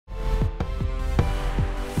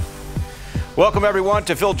Welcome, everyone,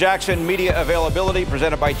 to Phil Jackson Media Availability,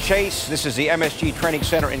 presented by Chase. This is the MSG Training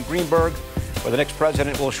Center in Greenburgh, where the Knicks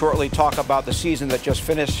president will shortly talk about the season that just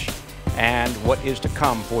finished and what is to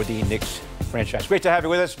come for the Knicks franchise. Great to have you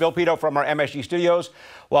with us, Bill Pito from our MSG studios.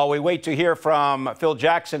 While we wait to hear from Phil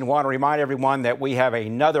Jackson, I want to remind everyone that we have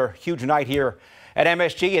another huge night here at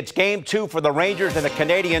MSG. It's Game 2 for the Rangers and the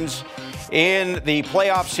Canadians in the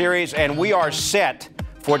playoff series, and we are set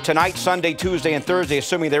for tonight, Sunday, Tuesday, and Thursday,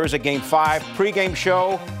 assuming there is a Game 5. Pre-game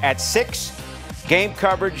show at 6, game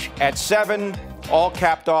coverage at 7, all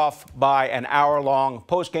capped off by an hour-long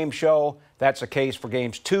post-game show. That's the case for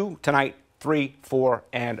Games 2 tonight, 3, 4,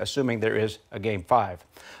 and assuming there is a Game 5.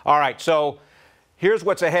 All right, so here's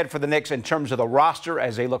what's ahead for the Knicks in terms of the roster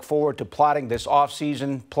as they look forward to plotting this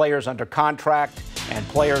offseason. Players under contract and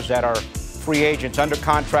players that are free agents under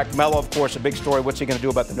contract. Melo, of course, a big story. What's he going to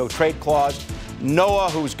do about the no-trade clause? Noah,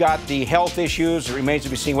 who's got the health issues, it remains to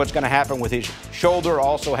be seen what's going to happen with his shoulder,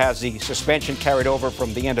 also has the suspension carried over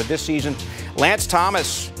from the end of this season. Lance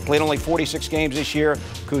Thomas played only 46 games this year.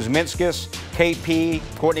 Kuzminskas, KP,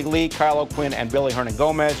 Courtney Lee, Kyle O'Quinn, and Billy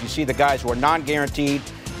Hernan-Gomez. You see the guys who are non-guaranteed.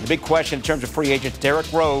 The big question in terms of free agents,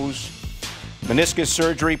 Derrick Rose, meniscus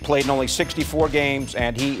surgery, played in only 64 games,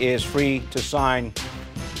 and he is free to sign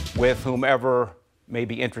with whomever may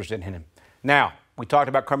be interested in him. Now, we talked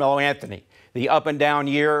about Carmelo Anthony. The up and down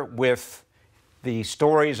year with the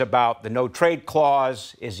stories about the no-trade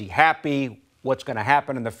clause. Is he happy? What's going to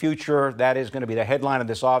happen in the future? That is going to be the headline of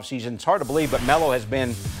this offseason. It's hard to believe, but Melo has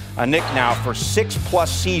been a Knick now for 6+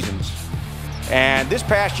 seasons. And this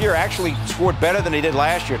past year actually scored better than he did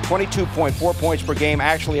last year. 22.4 points per game,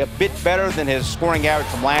 actually a bit better than his scoring average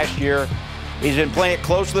from last year. He's been playing it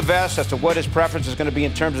close to the vest as to what his preference is going to be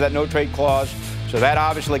in terms of that no-trade clause. So that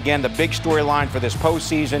obviously, again, the big storyline for this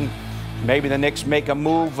postseason. Maybe the Knicks make a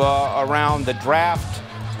move around the draft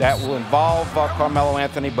that will involve Carmelo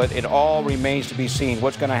Anthony, but it all remains to be seen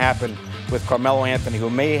what's going to happen with Carmelo Anthony,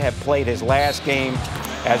 who may have played his last game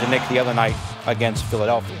as a Knick the other night against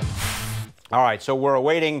Philadelphia. All right, so we're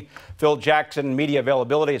awaiting Phil Jackson media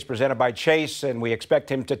availability. It's presented by Chase, and we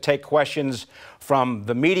expect him to take questions from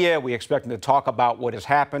the media. We expect him to talk about what has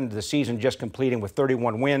happened, the season just completing with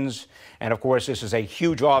 31 wins. And, of course, this is a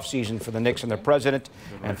huge offseason for the Knicks and their president.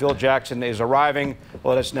 And Phil Jackson is arriving.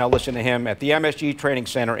 Let us now listen to him at the MSG Training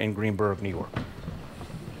Center in Greenburgh, New York.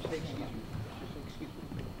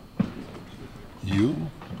 You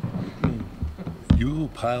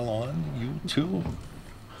pile on, you too.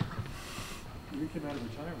 You came out of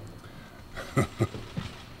retirement.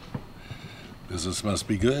 Business must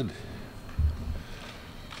be good.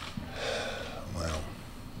 Well,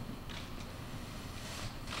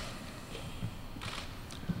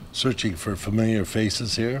 searching for familiar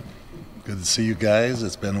faces here. Good to see you guys.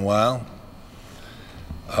 It's been a while.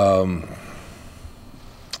 Well,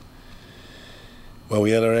 we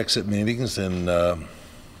had our exit meetings, and as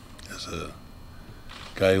a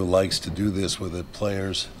guy who likes to do this with the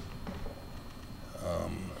players,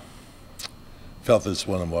 felt it's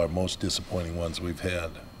one of our most disappointing ones we've had.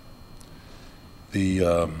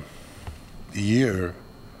 The year,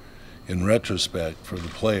 in retrospect, for the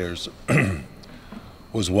players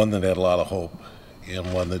was one that had a lot of hope,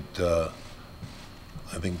 and one that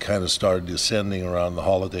I think kind of started descending around the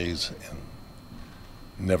holidays and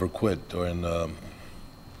never quit during the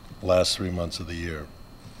last 3 months of the year.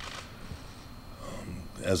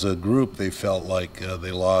 As a group, they felt like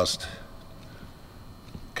they lost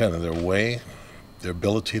kind of their way, their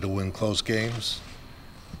ability to win close games,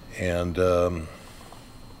 and there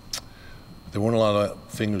weren't a lot of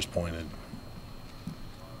fingers pointed.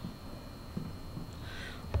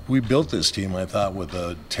 We built this team, I thought, with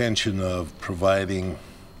the intention of providing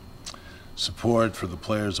support for the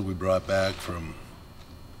players that we brought back from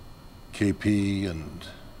KP and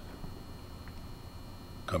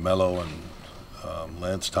Carmelo and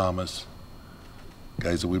Lance Thomas,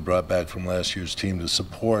 guys that we brought back from last year's team to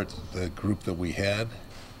support the group that we had.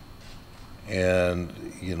 And,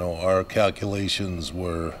 you know, our calculations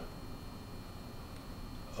were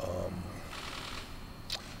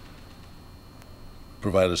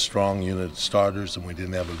provide a strong unit of starters, and we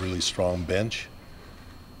didn't have a really strong bench.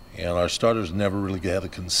 And our starters never really had a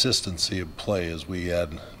consistency of play, as we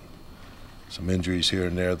had some injuries here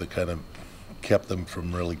and there that kind of kept them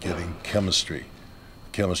from really getting chemistry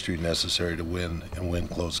necessary to win and win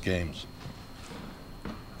close games.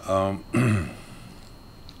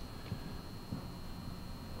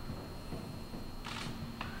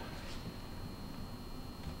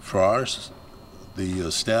 For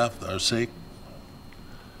the staff, our sake,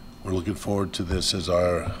 we're looking forward to this as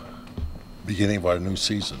our beginning of our new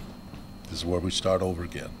season. This is where we start over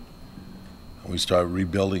again. we start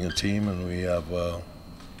rebuilding a team, and we have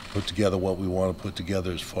put together what we want to put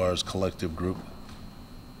together as far as collective group.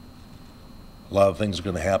 A lot of things are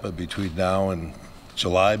going to happen between now and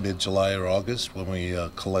July, mid-July or August, when we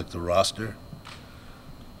collect the roster,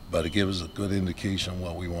 but it gives us a good indication of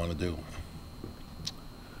what we want to do.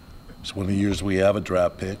 It's one of the years we have a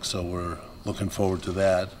draft pick, so we're looking forward to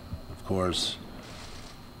that. Of course,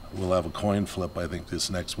 we'll have a coin flip, I think, this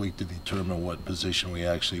next week to determine what position we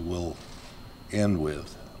actually will end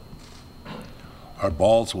with. Our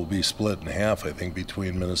balls will be split in half, I think,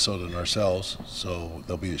 between Minnesota and ourselves, so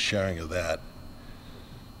there'll be a sharing of that.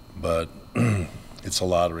 But it's a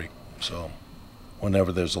lottery, so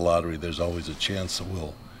whenever there's a lottery, there's always a chance that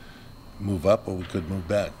we'll move up or we could move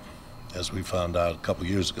back, as we found out a couple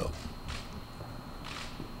years ago.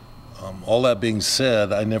 All that being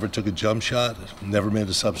said, I never took a jump shot, never made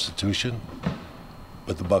a substitution,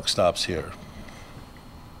 but the buck stops here.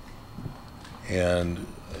 And,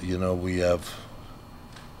 you know, we have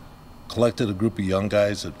collected a group of young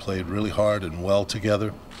guys that played really hard and well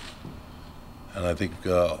together. And I think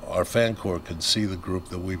our fan core could see the group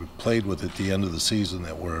that we played with at the end of the season,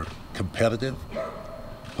 that were competitive,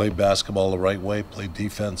 played basketball the right way, played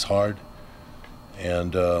defense hard,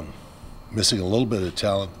 and missing a little bit of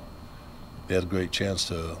talent, they had a great chance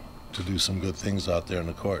to do some good things out there in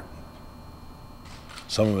the court.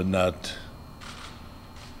 Some of it not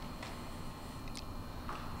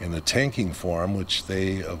in a tanking form, which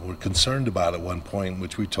they were concerned about at one point,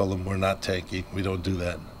 which we told them we're not tanking, we don't do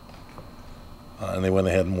that. And they went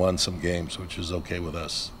ahead and won some games, which is okay with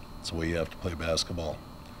us. It's the way you have to play basketball.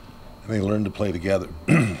 And they learned to play together,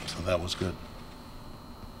 so that was good.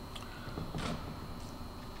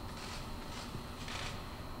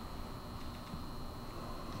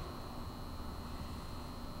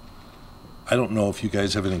 I don't know if you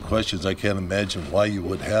guys have any questions. I can't imagine why you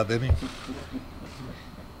would have any.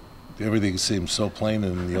 Everything seems so plain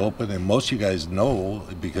and in the open, and most of you guys know,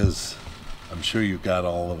 because I'm sure you've got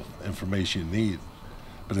all the information you need.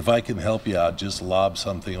 But if I can help you out, just lob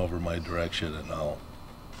something over my direction and I'll...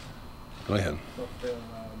 Go ahead. So Phil,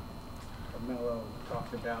 Carmelo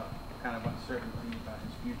talked about kind of uncertainty about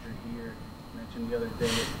his future here. He mentioned the other day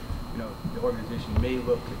that, you know, the organization may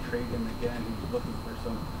look to trade him again. He was looking for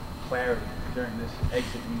some clarity during this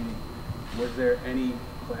exit meeting. Was there any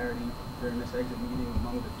clarity during this exit meeting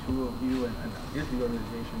among the two of you, and is the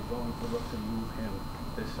organization going to look to move him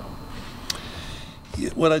this summer?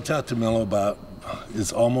 Yeah, what I talked to Melo about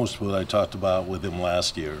is almost what I talked about with him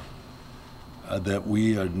last year, that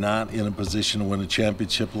we are not in a position to win a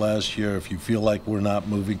championship last year. If you feel like we're not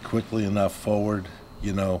moving quickly enough forward,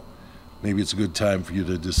 you know, maybe it's a good time for you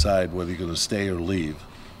to decide whether you're going to stay or leave.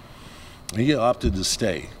 And he opted to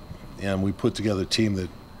stay, and we put together a team that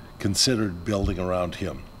considered building around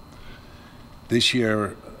him. This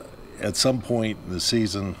year, at some point in the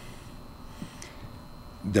season,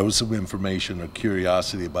 there was some information or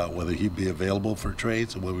curiosity about whether he'd be available for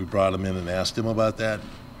trades, and when we brought him in and asked him about that,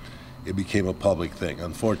 it became a public thing,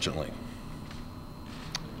 unfortunately.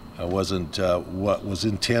 It wasn't what was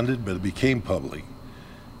intended, but it became public.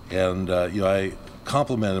 And you know, I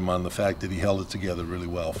complimented him on the fact that he held it together really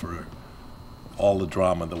well for all the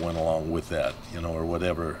drama that went along with that, you know, or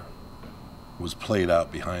whatever was played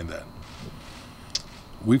out behind that.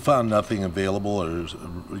 We found nothing available or,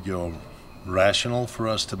 you know, rational for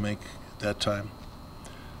us to make at that time.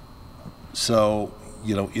 So,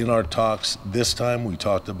 you know, in our talks this time, we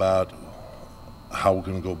talked about how we're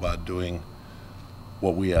going to go about doing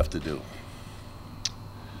what we have to do.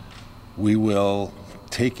 We will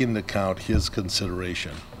take into account his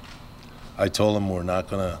consideration. I told him we're not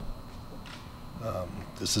going to,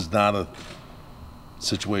 this is not a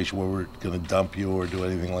situation where we're going to dump you or do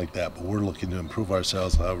anything like that, but we're looking to improve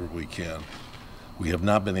ourselves however we can. We have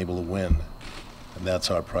not been able to win, and that's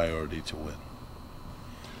our priority, to win.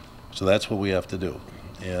 So that's what we have to do.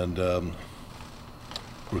 And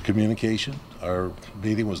we're communication. Our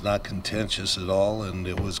meeting was not contentious at all, and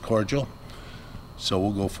it was cordial. So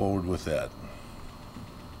we'll go forward with that.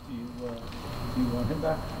 Do you want him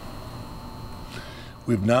back?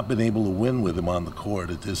 We've not been able to win with him on the court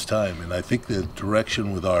at this time, and I think the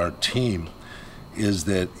direction with our team is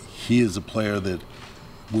that he is a player that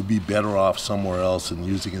would be better off somewhere else and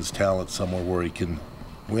using his talent somewhere where he can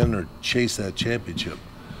win or chase that championship.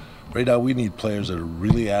 Right now we need players that are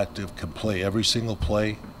really active, can play every single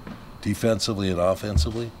play, defensively and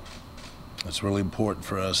offensively. It's really important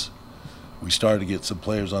for us. We started to get some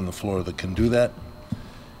players on the floor that can do that,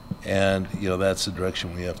 and you know, that's the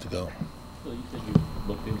direction we have to go. So you said you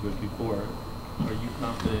looked into it before. Are you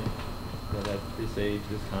confident that at this age,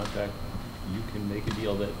 this contract, you can make a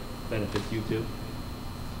deal that benefits you too?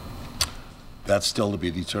 That's still to be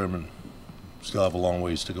determined. Still have a long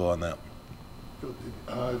ways to go on that.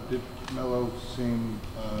 Did Melo seem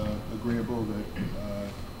agreeable that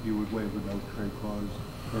you would waive a no-trade clause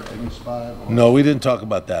for any spot? Or? No, we didn't talk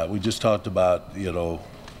about that. We just talked about, you know,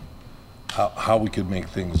 how we could make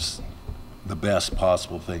things the best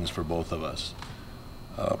possible things for both of us.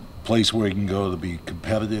 Place where he can go to be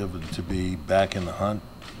competitive and to be back in the hunt,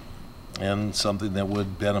 and something that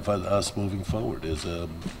would benefit us moving forward as a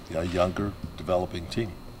younger, developing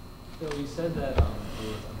team. So you said that it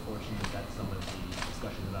was unfortunate that some of the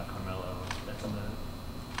discussions about Carmelo, that some of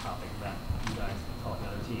the topics that you guys talking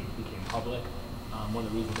on the team became public. One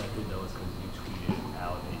of the reasons I did though is because you tweeted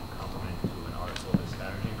out a compliment to an article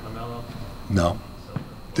disparaging Carmelo. No,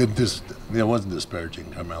 So it wasn't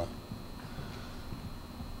disparaging Carmelo.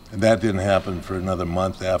 And that didn't happen for another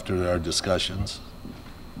month after our discussions.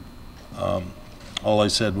 All I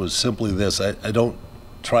said was simply this: I don't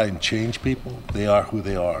try and change people. They are who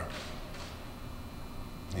they are.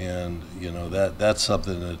 And you know, that's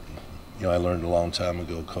something that, you know, I learned a long time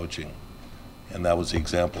ago coaching, and that was the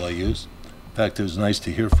example I used. In fact, it was nice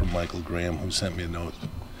to hear from Michael Graham, who sent me a note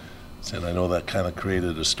saying, I know that kind of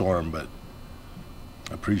created a storm, but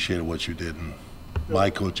I appreciated what you did in my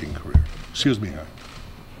coaching career. Excuse me, Harry.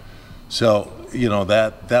 So, you know,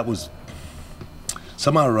 that was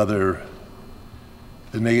somehow or other,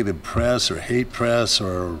 the negative press or hate press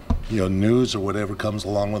or, you know, news or whatever comes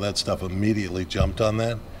along with that stuff immediately jumped on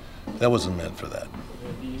that. That wasn't meant for that.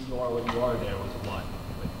 you are what you are there was what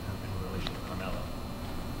in relation to Carmelo?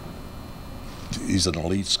 He's an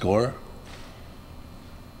elite scorer.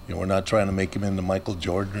 You know, we're not trying to make him into Michael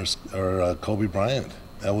Jordan or Kobe Bryant.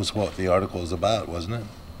 That was what the article was about, wasn't it?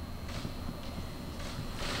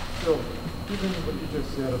 So, given what you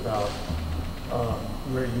just said about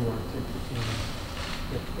where you want to take the team,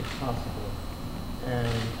 if possible, and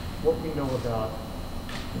what we know about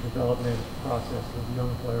the development process of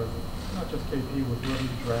young players, not just KP, with whoever you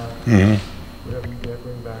draft, whatever you get,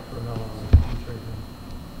 bring back for Melo and trade him.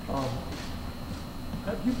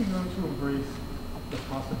 Have you begun to embrace the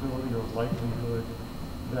possibility or likelihood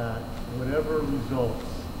that whatever results,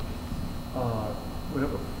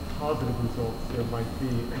 whatever positive results there might be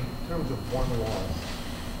in terms of one loss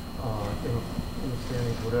in the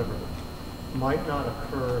standings, whatever, might not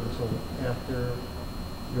occur until after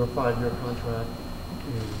your 5-year contract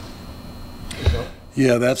is up?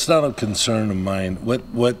 Yeah, that's not a concern of mine.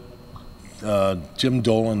 What Jim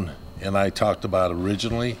Dolan and I talked about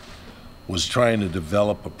originally was trying to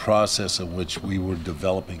develop a process in which we were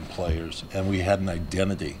developing players and we had an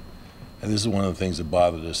identity. And this is one of the things that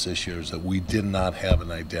bothered us this year, is that we did not have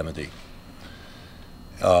an identity.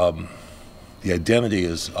 The identity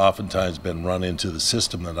has oftentimes been run into the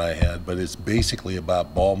system that I had, but it's basically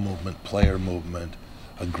about ball movement, player movement,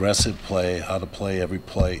 aggressive play, how to play every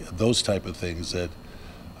play, those type of things that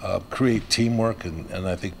create teamwork, and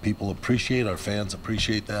I think people appreciate, our fans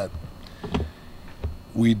appreciate that.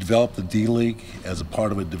 We developed the D-League as a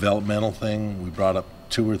part of a developmental thing. We brought up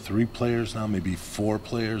 2 or 3 players now, maybe 4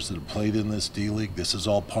 players that have played in this D-League. This is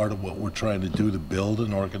all part of what we're trying to do to build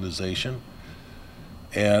an organization.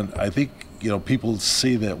 And I think, you know, people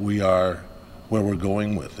see that we are where we're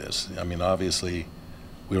going with this. I mean, obviously,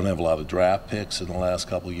 we don't have a lot of draft picks in the last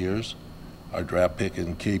couple of years. Our draft pick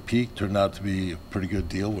in KP turned out to be a pretty good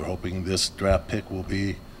deal. We're hoping this draft pick will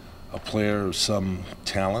be a player of some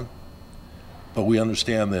talent. But we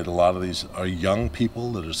understand that a lot of these are young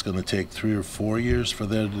people that it's going to take 3 or 4 years for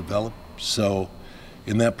them to develop. So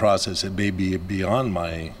in that process, it may be beyond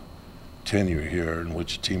my tenure here, in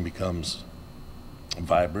which a team becomes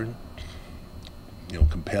vibrant, you know,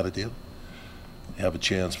 competitive, have a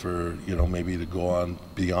chance for, you know, maybe to go on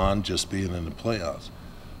beyond just being in the playoffs.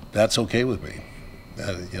 That's okay with me.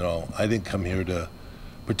 You know, I didn't come here to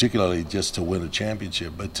particularly just to win a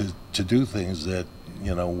championship, but to do things that,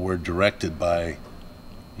 you know, were directed by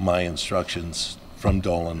my instructions from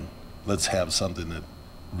Dolan. Let's have something that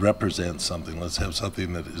represents something. Let's have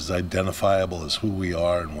something that is identifiable as who we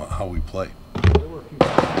are and how we play.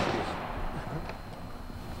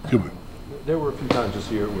 There were a few times this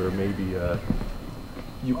year where maybe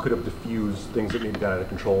you could have diffused things that maybe got out of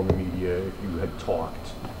control in the media if you had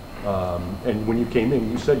talked. And when you came in,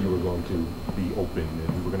 you said you were going to be open and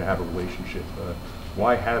we were going to have a relationship.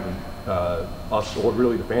 Why haven't us, or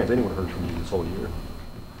really the fans, anyone heard from you this whole year?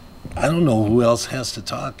 I don't know who else has to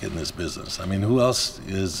talk in this business. I mean, who else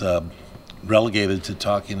is relegated to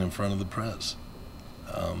talking in front of the press?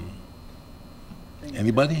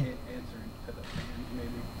 Anybody?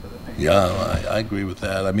 Yeah, I agree with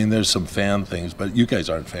that. I mean, there's some fan things, but you guys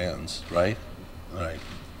aren't fans, right? Right.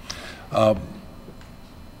 You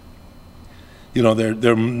know,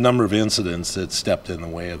 there are a number of incidents that stepped in the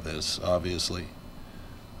way of this, obviously.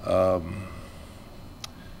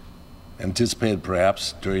 Anticipated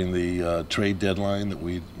perhaps during the trade deadline that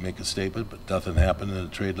we'd make a statement, but nothing happened in the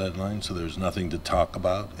trade deadline, so there's nothing to talk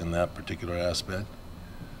about in that particular aspect.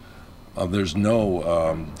 There's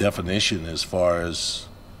no definition as far as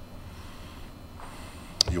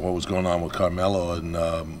what was going on with Carmelo and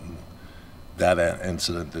that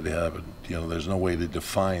incident that happened. You know, there's no way to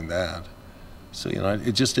define that. So, you know,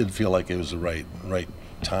 it just didn't feel like it was the right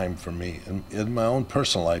time for me. And my own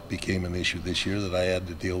personal life became an issue this year that I had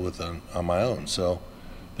to deal with on my own. So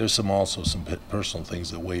there's also some personal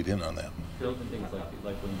things that weighed in on that. Phil, things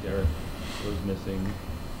like when Derek was missing,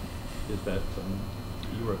 is that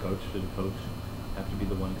you were a coach? Did a coach have to be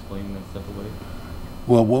the one explaining that stuff away?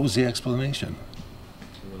 Well, what was the explanation?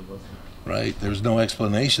 There really wasn't. Right, there's no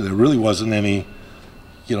explanation. There really wasn't any,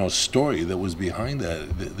 you know, story that was behind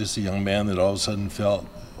that. This is a young man that all of a sudden felt,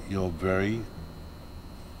 you know, very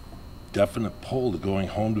definite pull to going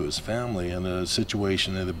home to his family in a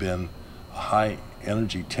situation that had been a high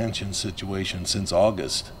energy tension situation since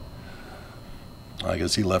August. I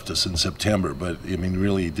guess he left us in September, but I mean,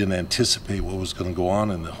 really, he didn't anticipate what was going to go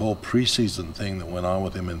on, and the whole preseason thing that went on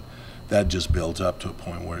with him, and that just built up to a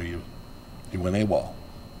point where he went AWOL.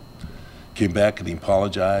 Came back and he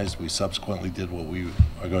apologized. We subsequently did what we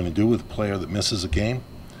are going to do with a player that misses a game,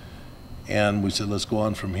 and we said, let's go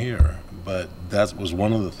on from here. But that was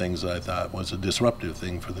one of the things that I thought was a disruptive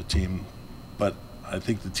thing for the team, but I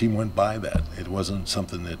think the team went by that. It wasn't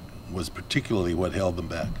something that was particularly what held them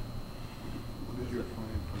back. What is your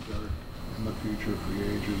plan for Derek in the future, free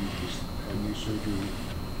agent, just knee surgery?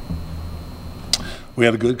 We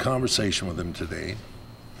had a good conversation with him today.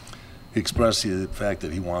 He expressed the fact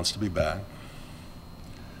that he wants to be back.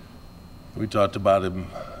 We talked about him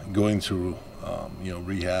going through, you know,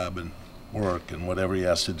 rehab and work and whatever he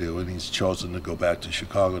has to do, and he's chosen to go back to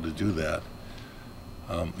Chicago to do that.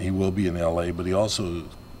 He will be in LA, but he also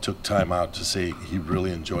took time out to say he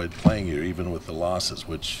really enjoyed playing here, even with the losses,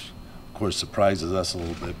 which of course surprises us a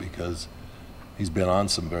little bit because he's been on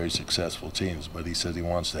some very successful teams, but he said he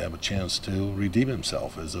wants to have a chance to redeem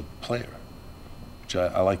himself as a player.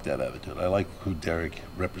 I like that attitude. I like who Derek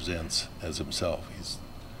represents as himself. He's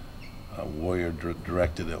a warrior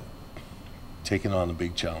directed at taking on a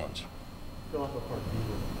big challenge. Fill out the part B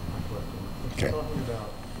with my question. If Okay. you're talking about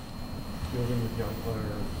building with young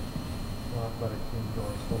players, athletic team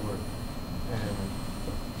going forward, and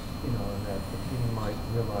you know, and that the team might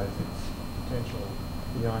realize its potential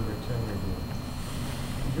beyond your tenure here.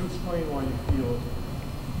 Could you explain why you feel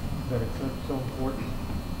that it's so important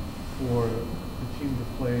for the team to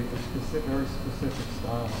play a very specific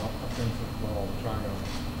style of offensive ball, triangle,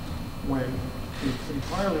 when it's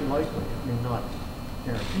entirely likely, I mean not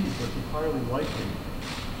guaranteed, but entirely likely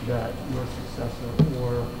that your successor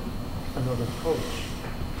or another coach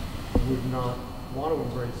would not want to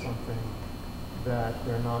embrace something that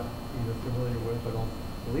they're not either familiar with or don't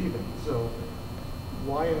believe in. So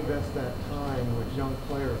why invest that time with young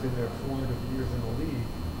players in their formative years in the league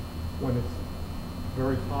when it's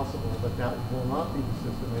very possible that that will not be the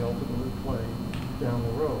system they ultimately play down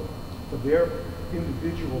the road? For their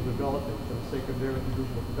individual development, for the sake of their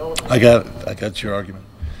individual development. I got your argument.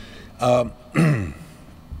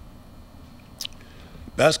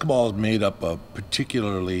 Basketball is made up of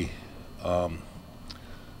particularly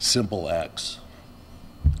simple acts.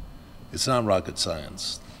 It's not rocket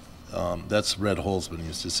science. That's Red Holzman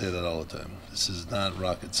used to say that all the time. This is not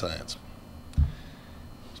rocket science.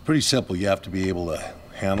 Pretty simple. You have to be able to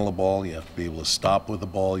handle a ball, you have to be able to stop with the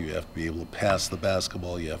ball, you have to be able to pass the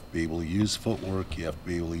basketball, you have to be able to use footwork, you have to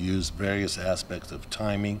be able to use various aspects of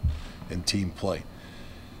timing and team play.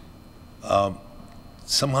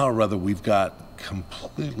 Somehow or other we've got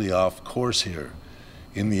completely off course here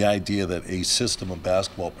in the idea that a system of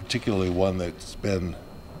basketball, particularly one that's been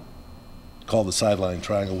called the sideline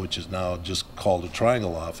triangle, which is now just called a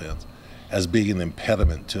triangle offense, as being an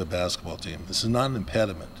impediment to a basketball team. This is not an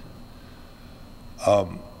impediment.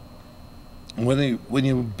 When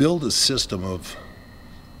you build a system of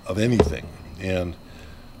anything, and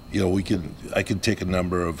you know, I can take a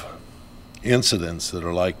number of incidents that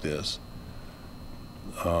are like this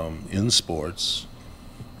in sports,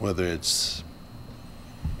 whether it's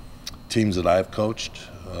teams that I've coached,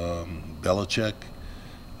 Belichick,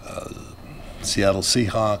 Seattle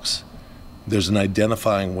Seahawks. There's an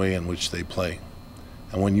identifying way in which they play.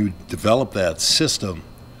 And when you develop that system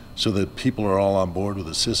so that people are all on board with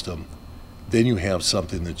the system, then you have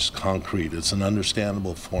something that's concrete. It's an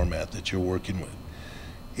understandable format that you're working with.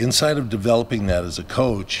 Inside of developing that as a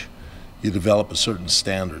coach, you develop a certain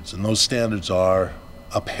standards, and those standards are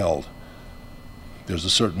upheld. There's a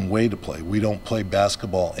certain way to play. We don't play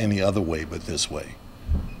basketball any other way but this way.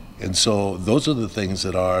 And so those are the things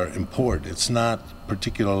that are important. It's not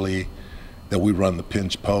particularly that we run the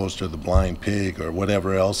pinch post or the blind pig or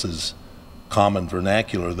whatever else is common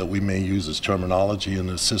vernacular that we may use as terminology in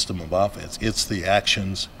the system of offense. It's the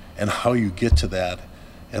actions and how you get to that,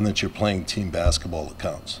 and that you're playing team basketball that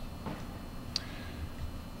counts.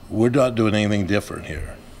 We're not doing anything different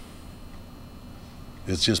here.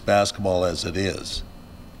 It's just basketball as it is.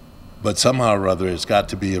 But somehow or other, it's got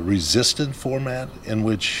to be a resistant format in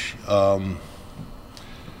which a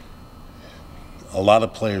lot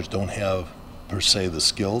of players don't have, per se, the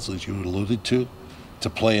skills, as you alluded to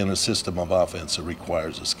play in a system of offense that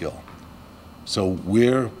requires a skill. So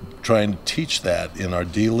we're trying to teach that in our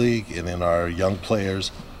D-League and in our young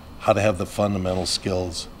players, how to have the fundamental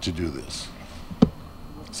skills to do this.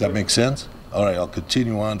 Does that make sense? All right, I'll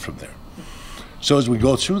continue on from there. So as we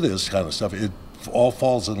go through this kind of stuff, it all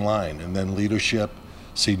falls in line, and then leadership,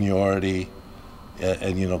 seniority,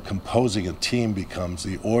 and you know, composing a team becomes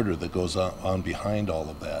the order that goes on behind all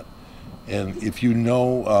of that. And if you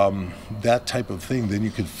know that type of thing, then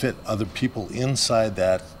you can fit other people inside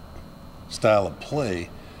that style of play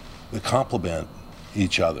that complement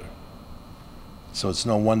each other. So it's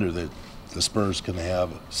no wonder that the Spurs can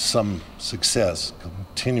have some success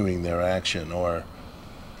continuing their action, or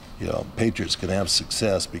you know, Patriots can have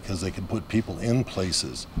success because they can put people in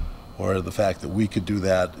places, or the fact that we could do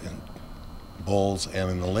that in Bulls and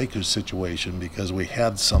in the Lakers situation because we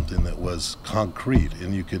had something that was concrete,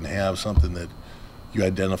 and you can have something that you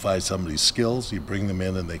identify somebody's skills, you bring them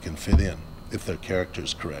in, and they can fit in if their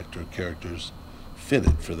character's correct or characters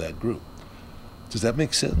fitted for that group. Does that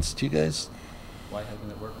make sense to you guys? Why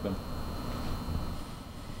hasn't it worked then?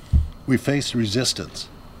 We faced resistance,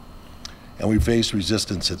 and we faced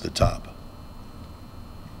resistance at the top.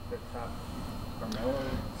 The top, Carmelo?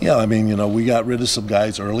 Yeah, I mean, you know, we got rid of some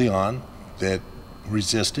guys early on that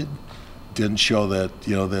resisted, didn't show that,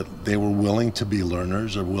 you know, that they were willing to be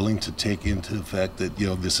learners or willing to take into effect that, you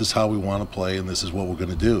know, this is how we want to play and this is what we're going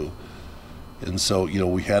to do. And so, you know,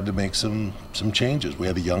 we had to make some changes. We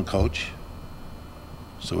had a young coach,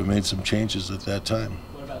 so we made some changes at that time.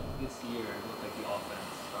 What about this year? It looked like the offense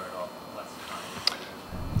started off less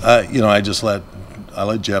kind. You know, I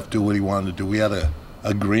let Jeff do what he wanted to do. We had a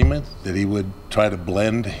agreement that he would try to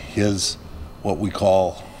blend his, what we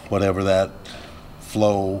call, whatever that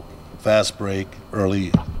flow, fast break,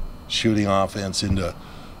 early shooting offense into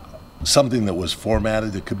something that was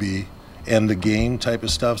formatted that could be end the game type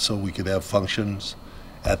of stuff, so we could have functions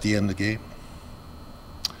at the end of the game.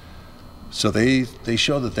 So they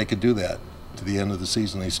showed that they could do that. To the end of the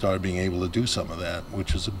season, they started being able to do some of that,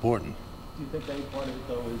 which was important. Do you think any part of it,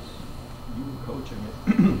 though, is you coaching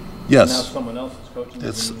it? Yes. Now someone else is coaching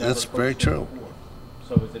it. That's very true.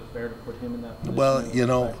 So is it fair to put him in that position? Well, you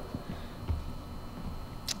know,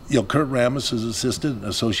 Kurt Ramos is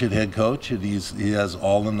associate head coach, and he has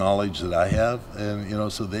all the knowledge that I have, and you know,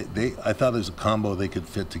 so I thought as a combo they could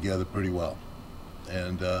fit together pretty well.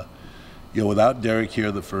 And you know, without Derek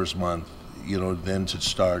here the first month, you know, then to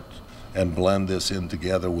start and blend this in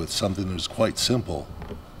together with something that was quite simple,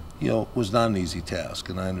 you know, was not an easy task,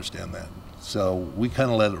 and I understand that. So we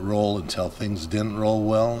kind of let it roll until things didn't roll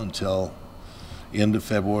well, until end of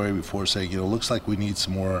February, before saying, you know, looks like we need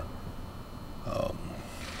some more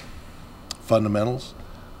fundamentals,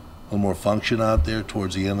 a little more function out there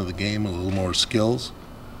towards the end of the game, a little more skills.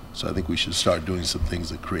 So I think we should start doing some things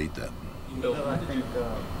that create that. Bill, I think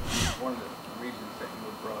one of the reasons that you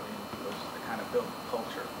were brought in was to kind of build the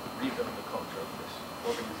culture, rebuild the culture of this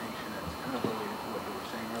organization. That's kind of related to what you were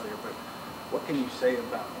saying earlier. But what can you say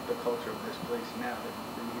about the culture of this place now that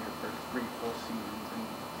you've been here for 3 full seasons? And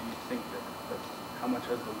do you think that how much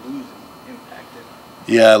has the losing impacted?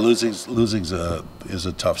 Yeah, losing's is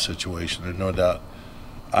a tough situation, there's no doubt.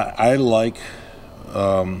 I like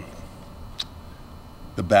the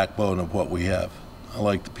backbone of what we have. I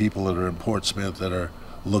like the people that are in Portsmouth that are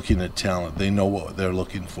looking at talent. They know what they're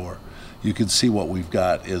looking for. You can see what we've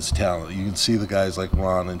got is talent. You can see the guys like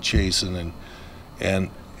Ron and Chasen and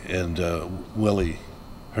Willie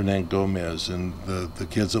Hernan Gomez and the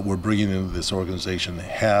kids that we're bringing into this organization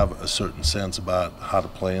have a certain sense about how to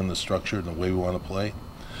play in the structure and the way we want to play.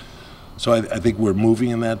 So I think we're moving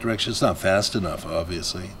in that direction. It's not fast enough,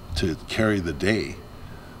 obviously, to carry the day,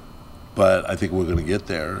 but I think we're going to get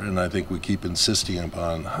there, and I think we keep insisting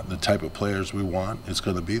upon the type of players we want. It's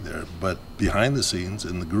going to be there. But behind the scenes,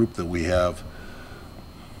 in the group that we have,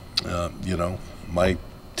 you know, my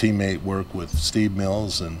teammate work with Steve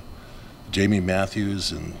Mills and Jamie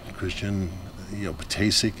Matthews and Christian,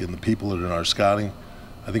 Patasic and the people that are in our scouting,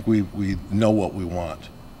 I think we know what we want.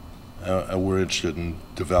 We're interested in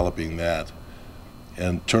developing that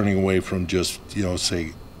and turning away from just,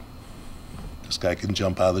 say, this guy can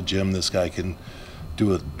jump out of the gym, this guy can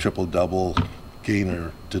do a triple-double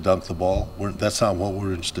gainer to dunk the ball. That's not what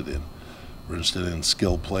we're interested in. We're interested in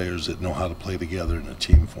skilled players that know how to play together in a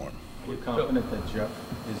team form. We're confident that Jeff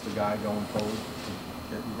is the guy going forward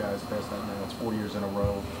to get you guys past that now. It's 4 years in a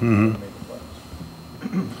row to make the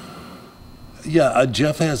playoffs. Yeah,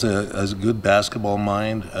 Jeff has a good basketball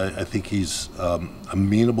mind. I think he's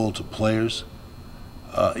amenable to players.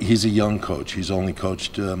 He's a young coach. He's only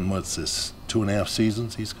coached, 2.5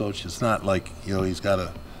 seasons he's coached. It's not like, he's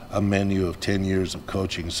got a menu of 10 years of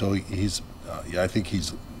coaching. So I think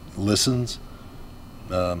he's listens.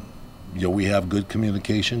 We have good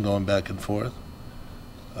communication going back and forth.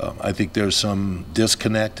 I think there's some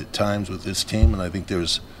disconnect at times with this team, and I think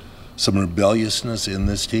there's some rebelliousness in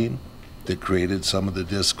this team that created some of the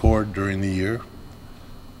discord during the year.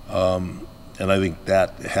 And I think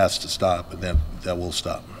that has to stop, and that will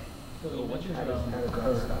stop.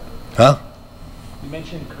 Huh? You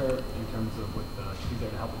mentioned Kurt in terms of he's there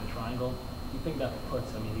to help with the triangle. Do you think that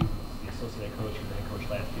puts, he's the associate coach, he was the head coach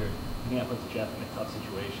last year. Do you think that puts Jeff in a tough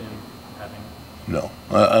situation? No,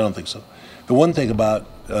 I don't think so. The one thing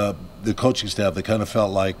about the coaching staff, they kind of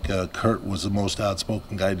felt like Kurt was the most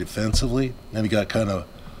outspoken guy defensively, and he got kind of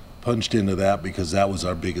punched into that because that was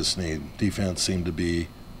our biggest need. Defense seemed to be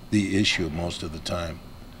the issue most of the time.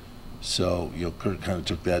 So, Kurt kind of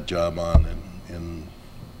took that job on, and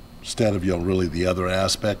instead of, really the other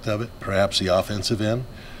aspect of it, perhaps the offensive end,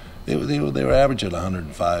 they were averaging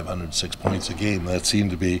 105, 106 points a game. That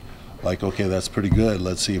seemed to be like, okay, that's pretty good.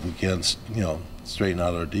 Let's see if we can, straighten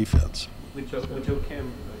out our defense. With Joe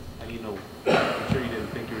Kim, I'm sure you didn't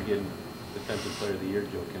think you were getting Defensive Player of the Year,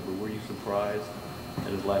 Joe Kim, but were you surprised at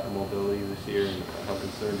his lack of mobility this year, and how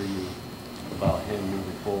concerned are you about him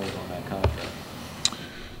moving forward on that contract?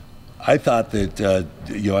 I thought that,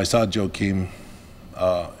 I saw Joe Kim,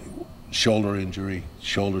 shoulder injury,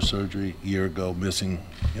 shoulder surgery a year ago, missing,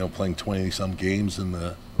 playing 20-some games in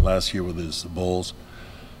the last year with his Bulls.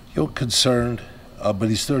 Concerned, but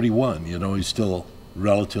he's 31, he's still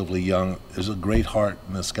relatively young. There's a great heart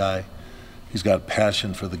in this guy. He's got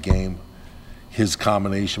passion for the game. His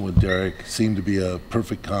combination with Derek seemed to be a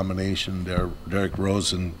perfect combination. Derek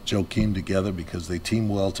Rose and Joe Kim together because they team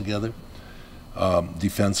well together.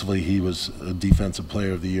 Defensively, he was a Defensive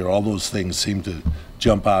Player of the Year. All those things seem to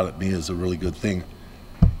jump out at me as a really good thing.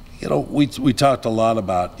 We talked a lot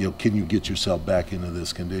about, can you get yourself back into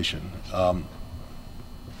this condition?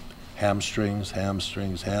 Hamstrings.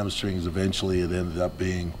 Eventually, it ended up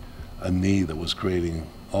being a knee that was creating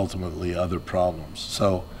ultimately other problems.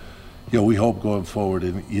 So, we hope going forward,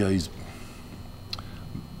 and he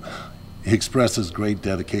expresses great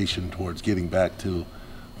dedication towards getting back to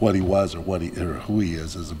what he was or who he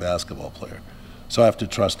is as a basketball player. So I have to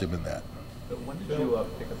trust him in that. But when did you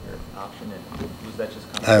pick up your option, and was that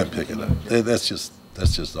just I didn't pick it up. That's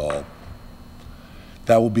just all.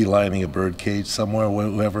 That will be lining a birdcage somewhere,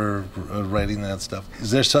 whoever writing that stuff. Is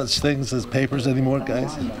there such things as papers anymore,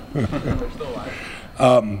 guys?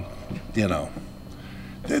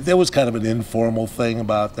 There was kind of an informal thing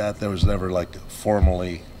about that. There was never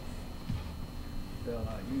formally. Bill,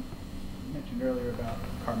 you mentioned earlier about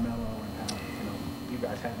Carmelo and how you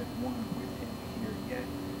guys haven't won with him here yet.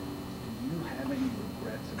 Do you have any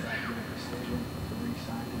regrets about your decision to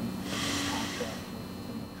re-sign him as a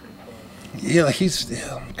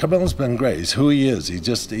contract? Carmelo's been great. He's who he is.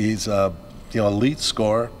 He's elite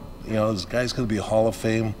scorer. This guy's going to be a Hall of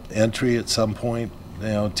Fame entry at some point.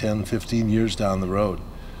 10, 15 years down the road.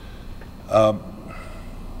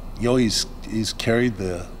 He's carried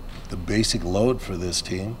the basic load for this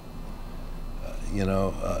team.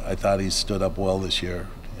 I thought he stood up well this year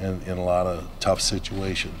in a lot of tough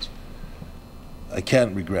situations. I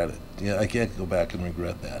can't regret it. I can't go back and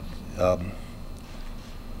regret that.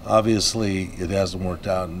 Obviously, it hasn't worked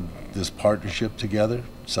out in this partnership together.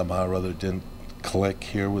 Somehow or other, it didn't click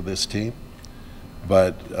here with this team.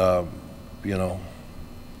 But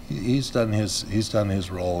he's done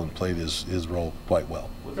his role and played his role quite well.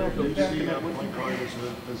 Do you see that point guard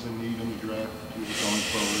as a need in the draft going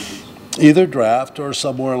forward? Either draft or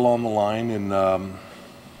somewhere along the line in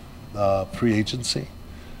free agency.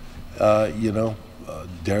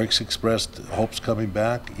 Derek's expressed hopes coming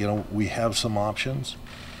back. We have some options,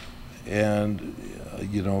 and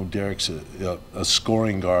Derek's a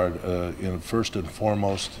scoring guard. First and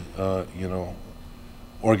foremost,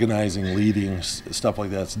 organizing, leading, stuff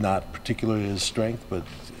like that's not particularly his strength, but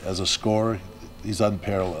as a scorer, he's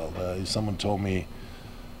unparalleled. Someone told me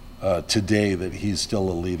today that he's still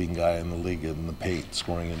a leading guy in the league in the paint,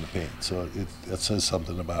 scoring in the paint. So that says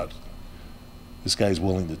something about this guy's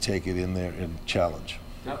willing to take it in there and challenge.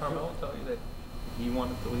 Did Carmelo tell you that he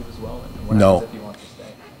wanted to leave as well? And what No, happens if he wants to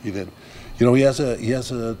stay? he didn't. You know, he has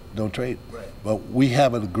a no trade. Right. But we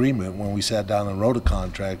have an agreement when we sat down and wrote a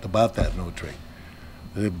contract about that no trade.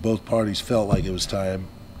 That both parties felt like it was time.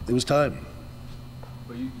 It was time.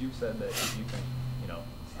 But you said that you think, you know,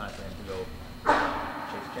 it's time for him to go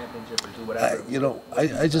chase a championship or do whatever. You know,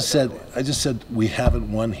 I just said we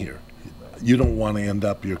haven't won here. You don't want to end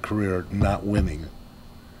up your career not winning.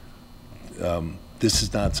 This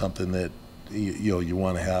is not something that you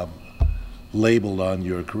want to have labeled on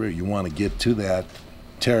your career. You want to get to that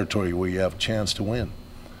territory where you have a chance to win.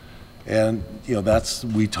 And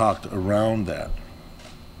we talked around that.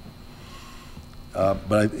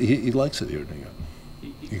 But he likes it here in New York.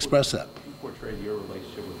 He expressed that. You portrayed your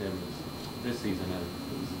relationship with him this season as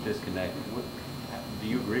it was a disconnect. Do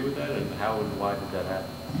you agree with that, and how and why did that happen?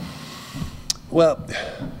 Well,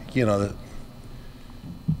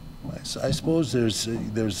 I suppose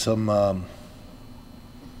there's some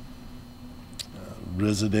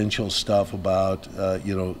residential stuff about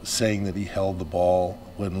saying that he held the ball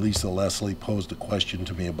when Lisa Leslie posed a question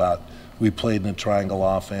to me about we played in a triangle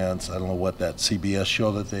offense. I don't know what that CBS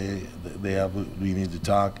show that they have. We need to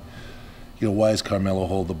talk. Why does Carmelo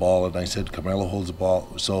hold the ball? And I said Carmelo holds the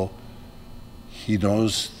ball, so he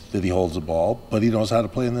knows that he holds the ball, but he knows how to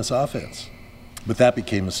play in this offense. But that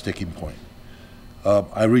became a sticking point.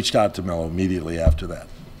 I reached out to Melo immediately after that,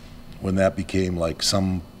 when that became like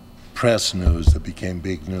some press news that became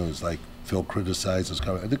big news, like Phil criticizes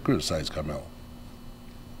Carmelo. I did criticize Carmelo.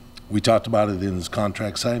 We talked about it in his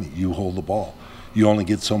contract signing. You hold the ball. You only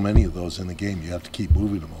get so many of those in the game. You have to keep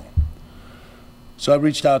moving them all. So I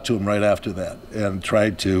reached out to him right after that and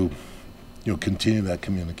tried to continue that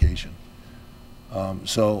communication.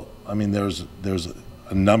 So, I mean, there's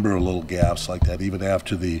a number of little gaps like that, even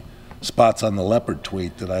after the spots on the leopard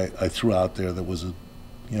tweet that I threw out there that was a,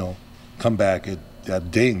 comeback at that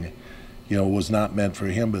ding, was not meant for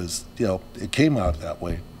him, but it came out that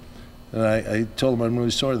way. And I told him I'm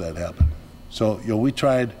really sorry that happened. So, we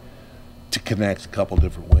tried to connect a couple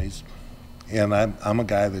different ways. And I'm a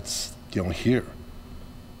guy that's, here.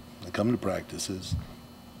 I come to practices.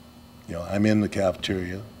 I'm in the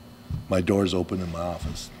cafeteria. My door's open in my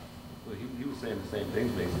office. Well, he was saying the same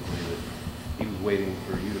things, basically, that he was waiting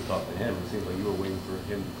for you to talk to him. It seems like you were waiting for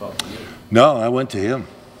him to talk to you. No, I went to him.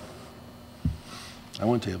 Do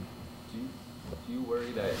you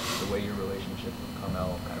worry that the way your relationship with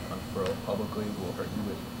Carmelo kind of unfurled publicly will hurt you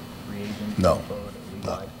with free agents? No,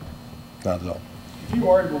 not at all. If you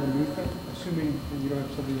are able to move him, assuming that you don't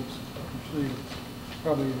have somebody that's usually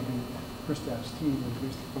probably going to be Kristaps' team and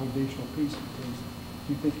just a foundational piece of things,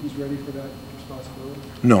 do you think he's ready for that responsibility?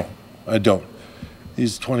 No, I don't.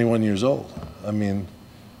 He's 21 years old. I mean,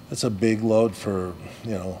 that's a big load for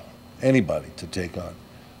anybody to take on.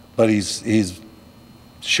 But he's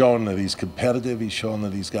shown that he's competitive. He's shown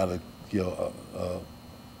that he's got a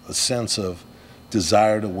sense of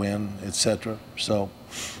desire to win, etc. So,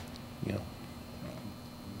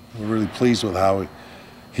 we're really pleased with how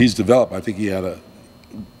he's developed. I think he had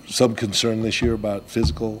some concern this year about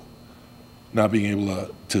physical, not being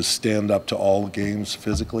able to stand up to all the games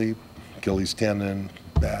physically, Achilles tendon,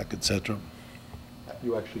 back, etc.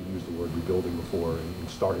 You actually used the word rebuilding before and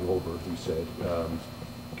starting over, you said.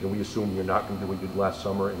 Can we assume you're not going to do what you did last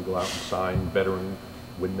summer and go out and sign veteran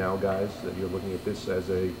win-now guys, that you're looking at this as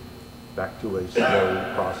back to a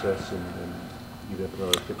slow process and you'd have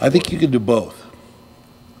another 50? I think you can do both.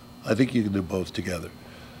 I think you can do both together.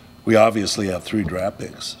 We obviously have 3 draft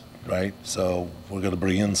picks, right? So we're going to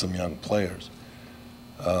bring in some young players.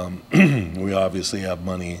 We obviously have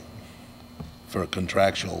money for a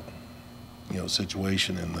contractual,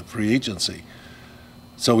 situation in the free agency.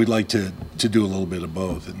 So we'd like to do a little bit of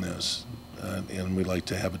both in this, and we'd like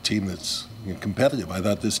to have a team that's competitive. I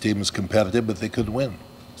thought this team was competitive, but they could win.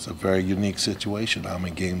 It's a very unique situation. How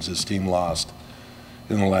many games this team lost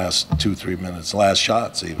in the last 2-3 minutes, last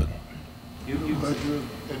shots even.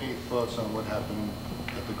 Any thoughts on what happened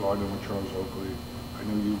at the Garden with Charles Oakley? I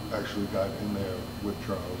know you actually got in there with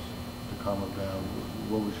Charles to calm him down.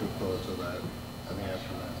 What was your thoughts of that and the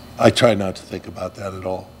aftermath? I try not to think about that at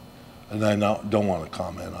all. And I don't want to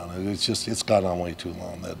comment on it. It's gone on way too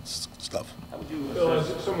long, that stuff. How would you Bill, as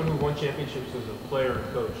someone who won championships as a player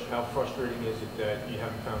and coach, how frustrating is it that you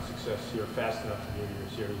haven't found success here fast enough in your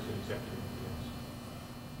series and executive?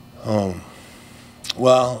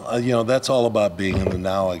 Well, that's all about being in the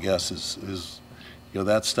now, I guess, is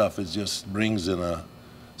that stuff is just rings in a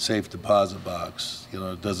safe deposit box.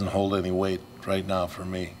 It doesn't hold any weight right now for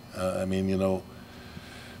me.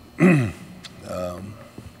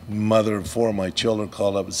 Mother of 4 of my children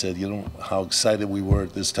called up and said, how excited we were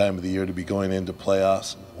at this time of the year to be going into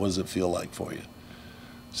playoffs. What does it feel like for you?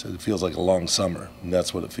 I said, it feels like a long summer, and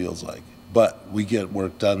that's what it feels like. But we get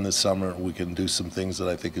work done this summer. We can do some things that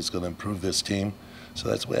I think is going to improve this team. So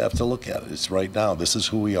that's the way I have to look at it. It's right now. This is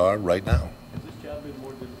who we are right now. Has this job been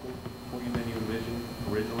more difficult for you than you envisioned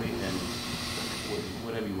originally, and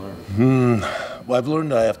what have you learned? Well, I've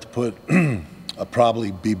learned I have to I'll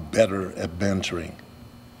probably be better at mentoring.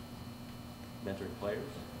 Mentoring players?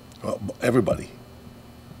 Well, everybody.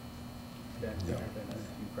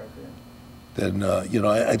 Then,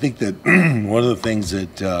 I think that one of the things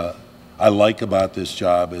that I like about this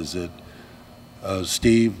job is that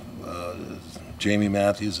Steve, Jamie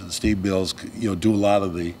Matthews, and Steve Bills, do a lot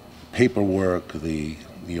of the paperwork, the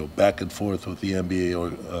back and forth with the NBA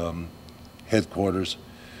or headquarters,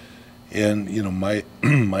 and my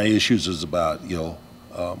my issues is about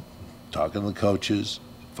talking to the coaches,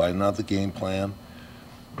 finding out the game plan.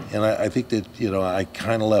 And I think that, I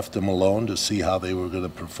kind of left them alone to see how they were going to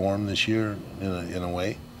perform this year in a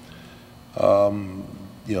way.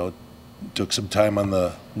 Took some time on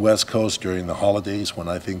the West Coast during the holidays when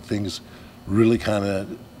I think things really kind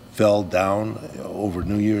of fell down over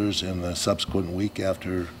New Year's and the subsequent week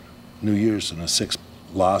after New Year's, and a 6th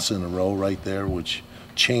loss in a row right there, which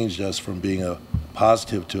changed us from being a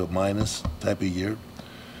positive to a minus type of year.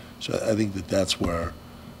 So I think that that's where,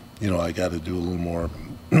 I got to do a little more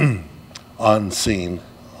on scene,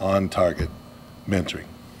 on target mentoring.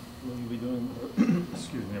 Will you be doing,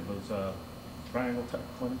 excuse me, those triangle type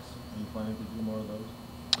clinics? Are you planning to do more of those?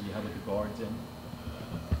 Will you have the guards in?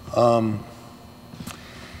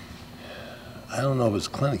 I don't know if it's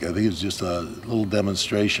clinic. I think it's just a little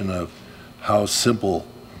demonstration of how simple,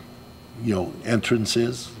 entrance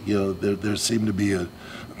is. There seemed to be a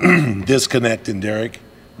disconnect in Derrick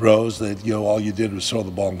Rose that, all you did was throw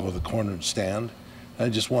the ball and go to the corner and stand. I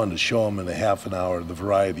just wanted to show them in a half an hour the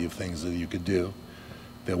variety of things that you could do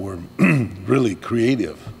that were really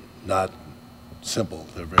creative, not simple.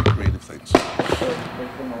 They're very creative things. So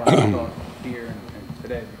there's been a lot of talk here and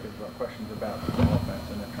today because of our questions about the offense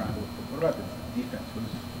and the triangle. What about the defense? Was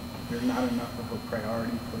there not enough of a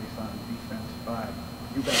priority placed on defense by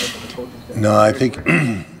you guys or the coaches? No, I think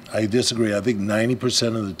I disagree. I think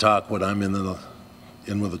 90% of the talk when I'm in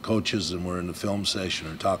with the coaches and we're in the film session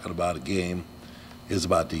or talking about a game is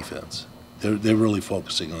about defense. They're really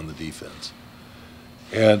focusing on the defense.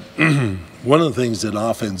 And one of the things that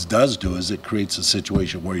offense does do is it creates a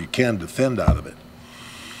situation where you can defend out of it.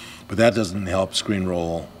 But that doesn't help screen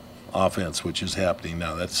roll offense, which is happening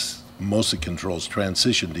now. That's mostly controls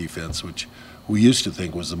transition defense, which we used to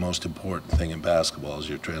think was the most important thing in basketball is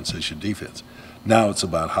your transition defense. Now it's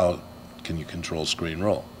about how can you control screen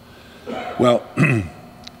roll. Well,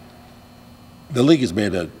 the league has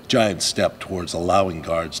made a giant step towards allowing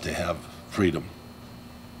guards to have freedom.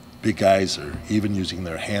 Big guys are even using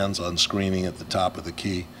their hands on screening at the top of the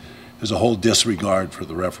key. There's a whole disregard for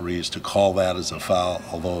the referees to call that as a foul,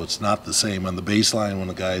 although it's not the same on the baseline when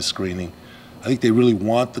a guy is screening. I think they really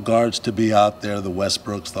want the guards to be out there, the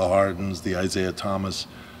Westbrooks, the Hardens, the Isaiah Thomas,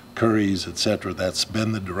 Currys, etc. That's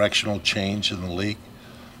been the directional change in the league,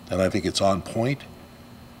 and I think it's on point.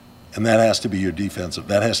 And that has to be your defensive.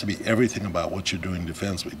 That has to be everything about what you're doing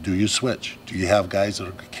defensively. Do you switch? Do you have guys that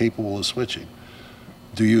are capable of switching?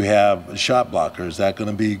 Do you have a shot blocker? Is that going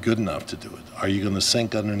to be good enough to do it? Are you going to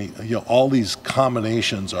sink underneath? All these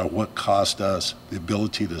combinations are what cost us the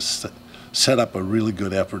ability to set up a really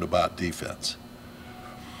good effort about defense.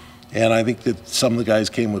 And I think that some of the guys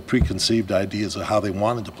came with preconceived ideas of how they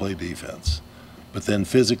wanted to play defense. But then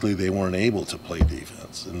physically they weren't able to play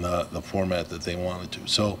defense in the format that they wanted to.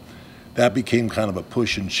 So that became kind of a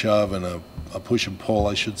push and shove and a push and pull,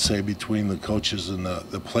 I should say, between the coaches and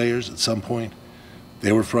the players at some point.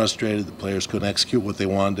 They were frustrated. The players couldn't execute what they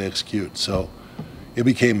wanted to execute. So it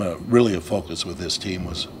became really a focus with this team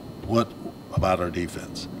was what about our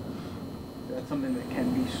defense? That's something that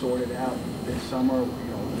can be sorted out this summer,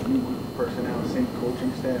 new personnel, same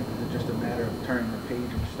coaching staff. Is it just a matter of turning the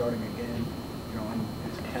page and starting again,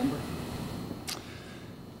 in September?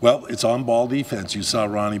 Well, it's on-ball defense. You saw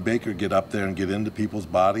Ronnie Baker get up there and get into people's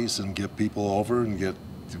bodies and get people over and get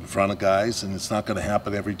in front of guys, and it's not going to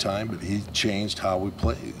happen every time, but he changed how we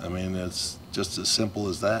play. I mean, it's just as simple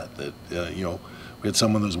as that, we had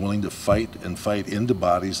someone that was willing to fight into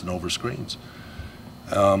bodies and over screens.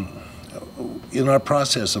 In our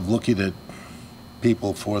process of looking at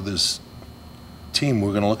people for this team,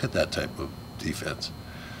 we're going to look at that type of defense.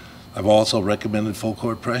 I've also recommended full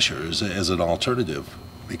court pressure as an alternative,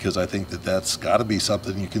 because I think that that's got to be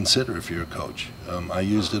something you consider if you're a coach. I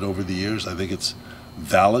used it over the years. I think it's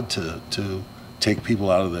valid to take people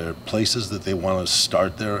out of their places that they want to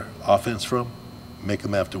start their offense from, make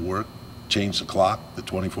them have to work, change the clock, the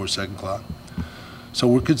 24-second clock. So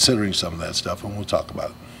we're considering some of that stuff, and we'll talk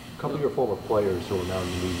about it. A couple of your former players who are now in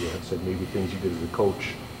the media have said maybe things you did as a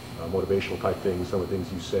coach, motivational type things, some of the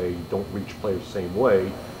things you say don't reach players the same way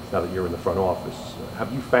now that you're in the front office.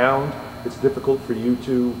 Have you found it's difficult for you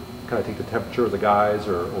to kind of take the temperature of the guys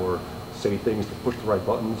or say things to push the right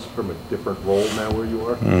buttons from a different role now where you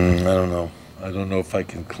are? I don't know. I don't know if I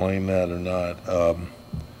can claim that or not.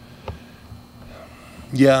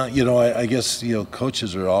 Yeah, you know, I guess, you know,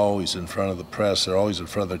 coaches are always in front of the press. They're always in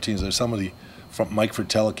front of their teams. There's somebody from Mike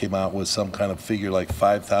Fratello came out with some kind of figure like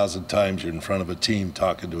 5,000 times you're in front of a team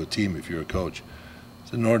talking to a team if you're a coach.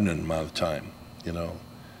 It's an inordinate amount of time, you know.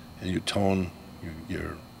 And your tone,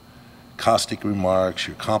 your caustic remarks,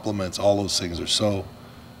 your compliments, all those things are so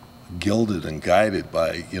gilded and guided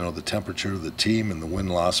by, you know, the temperature of the team and the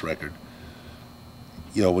win-loss record.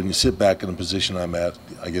 You know, when you sit back in the position I'm at,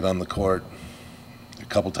 I get on the court. A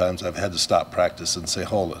couple times I've had to stop practice and say,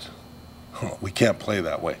 hold it. We can't play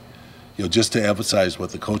that way. You know, just to emphasize what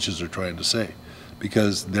the coaches are trying to say.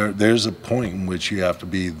 Because there's a point in which you have to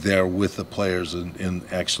be there with the players and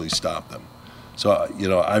actually stop them. So, you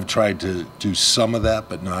know, I've tried to do some of that,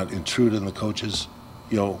 but not intrude in the coaches',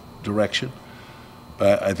 you know, direction.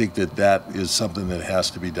 But I think that is something that has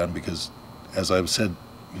to be done because, as I've said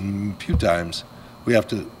a few times, we have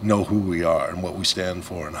to know who we are and what we stand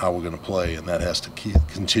for and how we're going to play, and that has to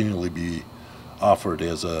continually be offered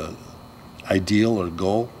as a ideal or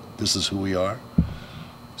goal. This is who we are.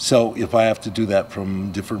 So if I have to do that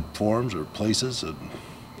from different forms or places,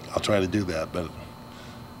 I'll try to do that, but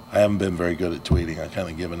I haven't been very good at tweeting. I've kind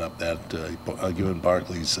of given up that. I've given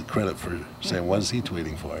Barclays credit for saying, what is he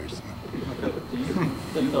tweeting for? Do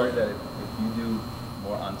you worry that if you do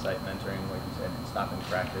more on-site mentoring, like you said, and stopping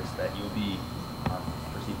practice, that you'll be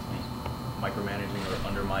perceived to be micromanaging or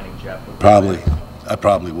undermining Jeff? Probably. I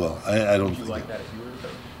probably will. I don't Would you think like that if you were the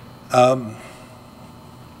coach?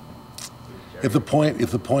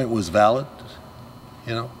 If the point was valid,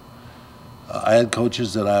 you know, I had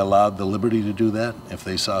coaches that I allowed the liberty to do that if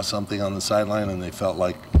they saw something on the sideline and they felt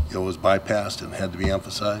like it was bypassed and had to be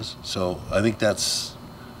emphasized. So I think that's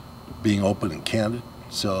being open and candid.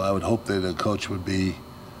 So I would hope that a coach would be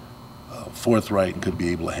forthright and could be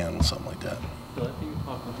able to handle something like that. So I think you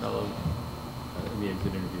talked to Fellow in the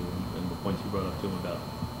exit interview and the points you brought up to him about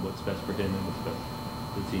what's best for him and what's best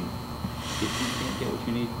for the team. If you can't get what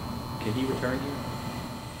you need, can he return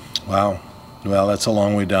you? Wow. Well, that's a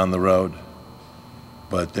long way down the road.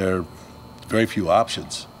 But there are very few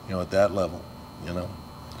options, you know, at that level, you know.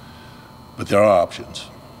 But there are options.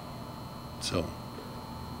 So.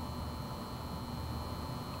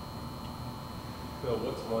 Phil,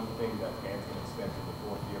 what's one thing that fans can expect in the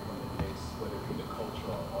fourth year from the Knicks, whether it be the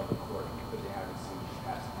culture or the court, that they haven't seen the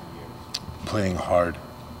past 3 years? Playing hard.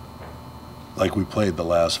 Like we played the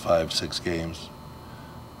last 5-6 games.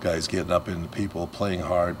 Guys getting up into people, playing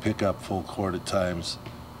hard, pick up full court at times,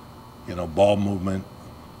 you know, ball movement,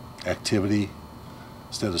 activity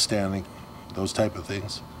instead of standing, those type of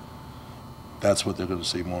things. That's what they're going to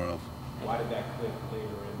see more of. Why did that click later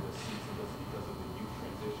in the season? Was it because of the youth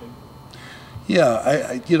transition?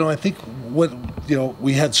 Yeah, you know, I think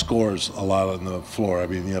we had scores a lot on the floor. I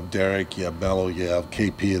mean, you have Derek, you have Melo, you have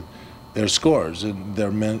KP. They're scores, and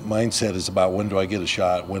their mindset is about when do I get a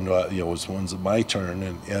shot, when do I, you know, when's it my turn,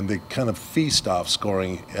 and they kind of feast off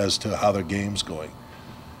scoring as to how their game's going.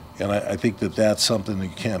 And I think that that's something that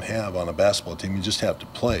you can't have on a basketball team. You just have to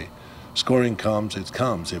play. Scoring comes, it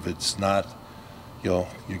comes. If it's not, you know,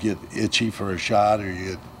 you get itchy for a shot or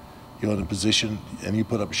you get, you know, in a position and you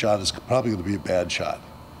put up a shot, it's probably going to be a bad shot.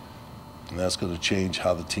 And that's going to change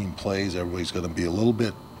how the team plays. Everybody's going to be a little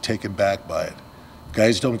bit taken back by it. If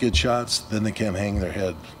guys don't get shots, then they can't hang their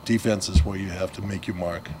head. Defense is where you have to make your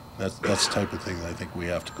mark. That's the type of thing that I think we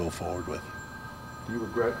have to go forward with. Do you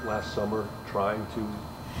regret last summer trying to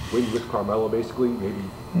win with Carmelo, basically? Maybe.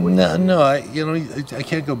 No, I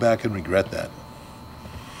can't go back and regret that.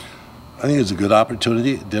 I think it was a good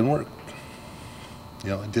opportunity. It didn't work.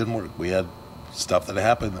 You know, it didn't work. We had stuff that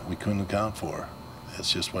happened that we couldn't account for. That's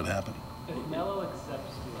just what happened. If Melo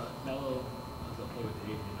accepts Melo as a player with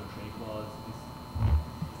the no trade clause, is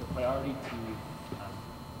the priority to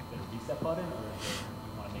get a reset button, or is it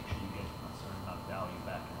you want to make sure you get a certain amount of value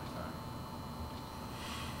back in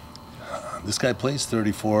return? This guy plays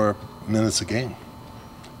 34 minutes a game.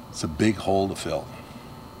 It's a big hole to fill.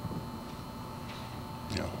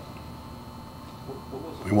 You know,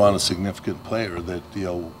 we want a significant player that, you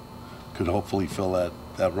know, could hopefully fill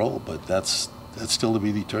that role, but that's still to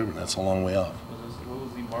be determined. That's a long way off. What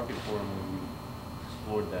was the market for him when you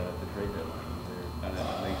explored that at the trade deadline? Was there, and it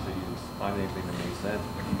makes that you didn't find anything that made sense,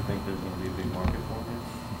 but do you think there's going to be a big market for him?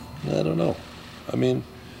 I don't know. I mean,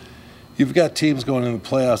 you've got teams going in the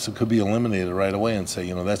playoffs that could be eliminated right away and say,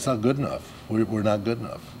 you know, that's not good enough. We're not good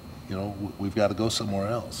enough. You know, we've got to go somewhere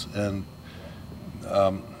else. And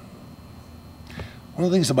one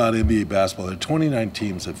of the things about NBA basketball, there are 29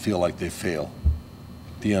 teams that feel like they fail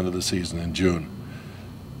at the end of the season in June.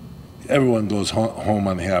 Everyone goes home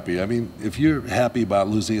unhappy. I mean, if you're happy about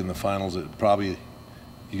losing in the finals, it probably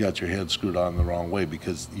you got your head screwed on the wrong way,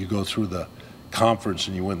 because you go through the conference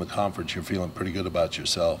and you win the conference, you're feeling pretty good about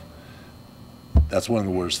yourself. That's one of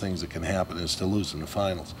the worst things that can happen, is to lose in the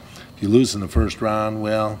finals. If you lose in the first round,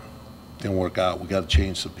 well, it didn't work out. We got to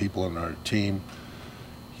change some people in our team.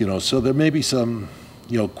 You know, so there may be some,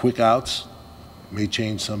 you know, quick outs, may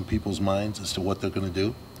change some people's minds as to what they're going to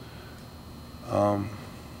do.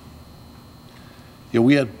 You know,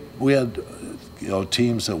 we had you know,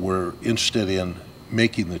 teams that were interested in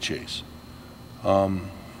making the chase. Some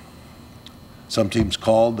teams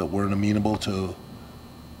called that weren't amenable to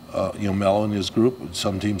you know, Melo and his group.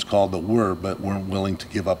 Some teams called that were, but weren't willing to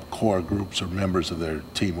give up core groups or members of their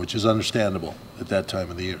team, which is understandable at that time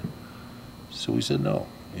of the year. So we said no.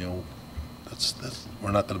 You know,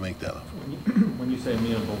 we're not going to make that up. When you say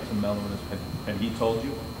amenable to Melo and his, and he told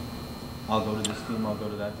you, I'll go to this team, I'll go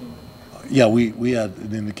to that team? Yeah, we had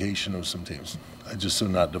an indication of some teams. I just do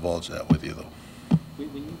not divulge that with you, though.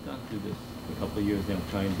 When you've gone through this a couple of years now,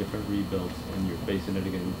 trying different rebuilds, and you're facing it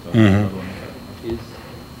again, is,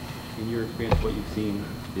 in your experience, what you've seen,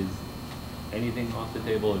 is anything off the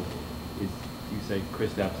table? Is you say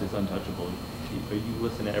Kristaps is untouchable? Are you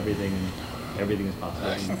listen to everything, and everything is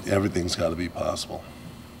possible? Everything's got to be possible.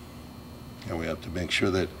 And we have to make sure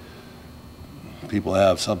that people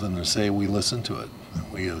have something to say. We listen to it.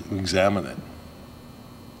 We examine it.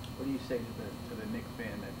 What do you say to the Knicks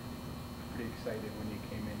fan that's pretty excited when you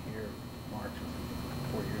came in here March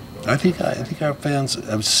 4 years ago? I think our fans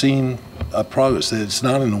have seen progress. It's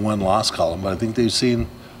not in the one-loss column, but I think they've seen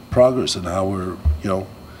progress in how we're, you know,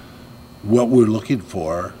 what we're looking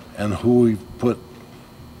for and who we've put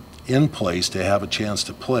in place to have a chance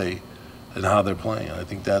to play and how they're playing. I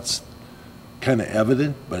think that's kind of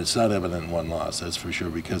evident, but it's not evident in one loss, that's for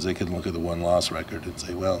sure, because they can look at the one-loss record and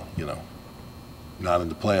say, well, you know, not in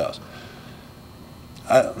the playoffs.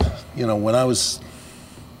 You know, when I was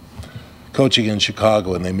coaching in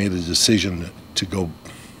Chicago and they made a decision to go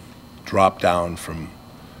drop down from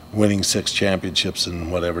winning 6 championships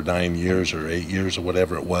in whatever 9 years or 8 years or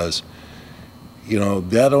whatever it was, you know,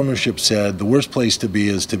 that ownership said the worst place to be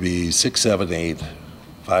is to be 6, 7, 8,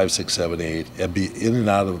 5, 6, 7, 8, and be in and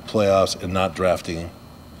out of the playoffs and not drafting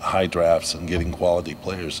high drafts and getting quality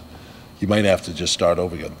players. You might have to just start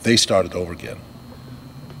over again. They started over again.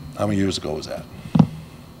 How many years ago was that?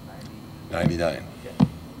 99.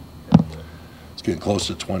 It's getting close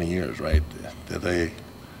to 20 years, right? That they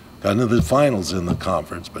got into the finals in the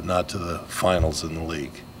conference, but not to the finals in the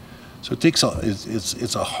league. So it takes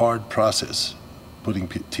it's a hard process putting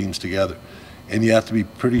teams together. And you have to be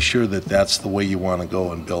pretty sure that that's the way you want to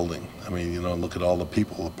go in building. I mean, you know, look at all the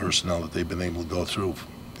people, the personnel that they've been able to go through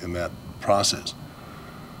in that process.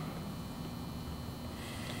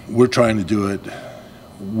 We're trying to do it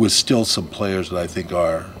with still some players that I think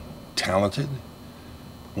are talented.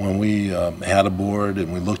 When we had a board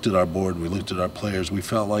and we looked at our board, we looked at our players, we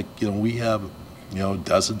felt like, you know, we have, you know, a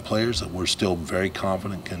dozen players that we're still very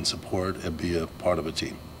confident can support and be a part of a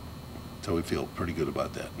team. So we feel pretty good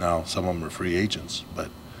about that. Now, some of them are free agents,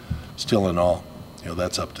 but still in all, you know,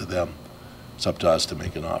 that's up to them. It's up to us to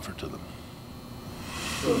make an offer to them.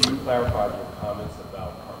 So you clarified your comments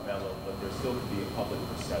about Carmelo, but there still could be a public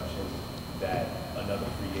perception that another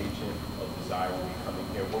free agent of desire will be coming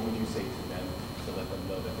here. What would you say to them to let them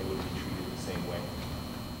know that they would be treated the same way?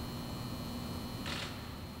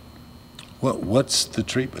 What's the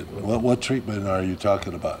treatment? What treatment are you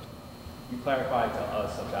talking about? You clarified to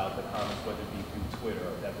us about the comments, whether it be through Twitter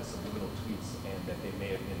or that the subliminal tweets and that they may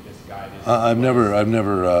have been misguided. I've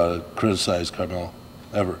never criticized Carmelo,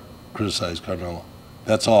 ever criticized Carmelo.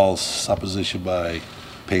 That's all supposition by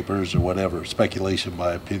papers or whatever, speculation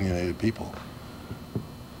by opinionated people.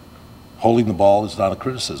 Holding the ball is not a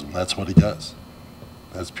criticism. That's what he does.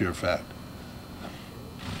 That's pure fact.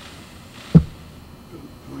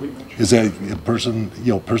 Is that a person,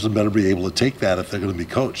 you know, person better be able to take that if they're going to be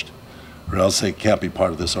coached, or else they can't be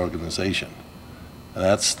part of this organization. And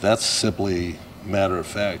that's simply matter of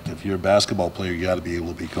fact. If you're a basketball player, you got to be able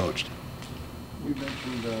to be coached. You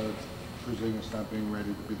mentioned Porzingis not being ready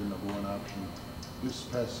to be the #1 option. This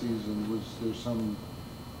past season, was there some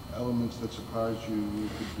elements that surprised you?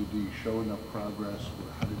 Did he show enough progress?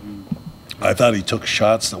 How did you? I thought he took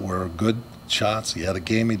shots that were good shots. He had a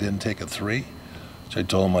game he didn't take a three, which I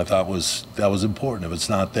told him I thought that was important. If it's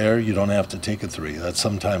not there, you don't have to take a three. That's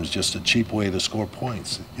sometimes just a cheap way to score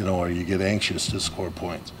points, or you get anxious to score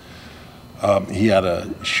points. He had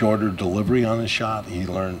a shorter delivery on his shot. He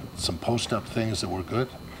learned some post-up things that were good.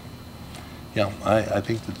 Yeah, I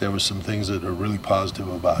think that there were some things that are really positive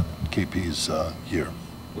about KP's year.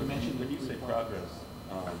 When you say progress,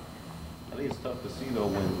 I think it's tough to see though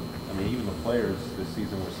when, even the players this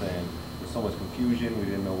season were saying there's so much confusion, we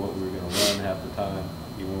didn't know what we were going to run half the time.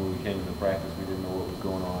 Even when we came into practice, we didn't know what was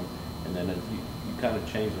going on. And then you kind of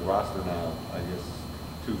changed the roster now, I guess,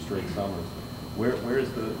 2 straight summers. Where's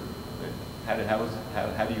the, how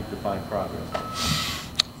do you define progress?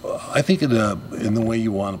 I think in the way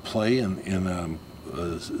you want to play, in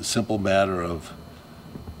a simple matter of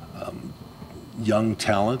young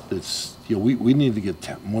talent. That's we need to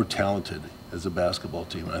get more talented as a basketball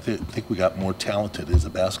team. I think we got more talented as a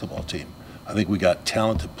basketball team. I think we got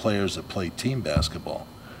talented players that play team basketball,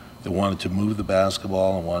 that wanted to move the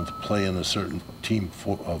basketball and wanted to play in a certain team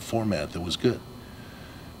format that was good.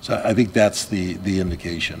 So I think that's the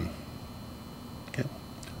indication. Okay.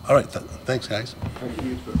 All right. Thanks, guys. Thank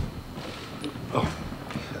you, sir.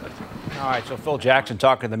 All right, so Phil Jackson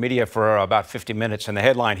talking to the media for about 50 minutes. And the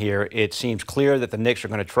headline here, it seems clear that the Knicks are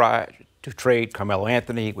going to try to trade Carmelo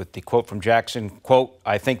Anthony, with the quote from Jackson, quote,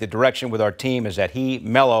 "I think the direction with our team is that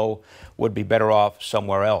Melo, would be better off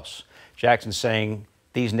somewhere else." Jackson saying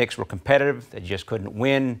these Knicks were competitive, they just couldn't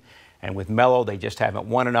win. And with Melo, they just haven't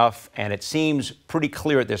won enough. And it seems pretty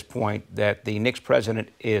clear at this point that the Knicks president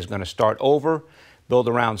is going to start over, build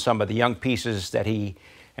around some of the young pieces that he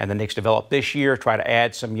and the Knicks developed this year, try to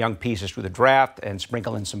add some young pieces through the draft and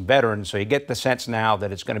sprinkle in some veterans. So you get the sense now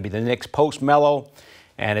that it's going to be the Knicks post-Melo,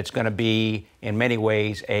 and it's going to be, in many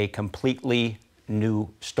ways, a completely new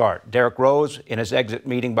start. Derrick Rose, in his exit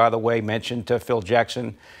meeting, by the way, mentioned to Phil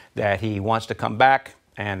Jackson that he wants to come back.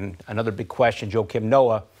 And another big question, Joakim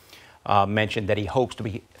Noah mentioned that he hopes to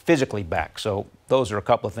be physically back. So those are a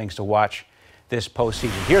couple of things to watch this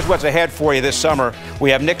postseason. Here's what's ahead for you this summer. We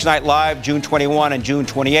have Knicks Night Live June 21 and June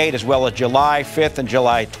 28, as well as July 5th and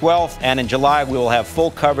July 12th. And in July, we will have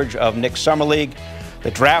full coverage of Knicks Summer League.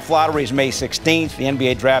 The draft lottery is May 16th. The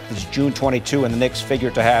NBA draft is June 22, and the Knicks figure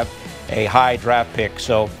to have a high draft pick.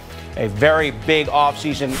 So a very big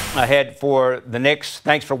offseason ahead for the Knicks.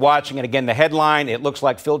 Thanks for watching. And again, the headline, it looks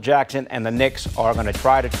like Phil Jackson and the Knicks are going to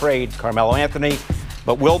try to trade Carmelo Anthony.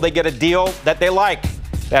 But will they get a deal that they like?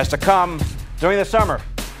 That's to come during the summer.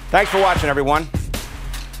 Thanks for watching, everyone.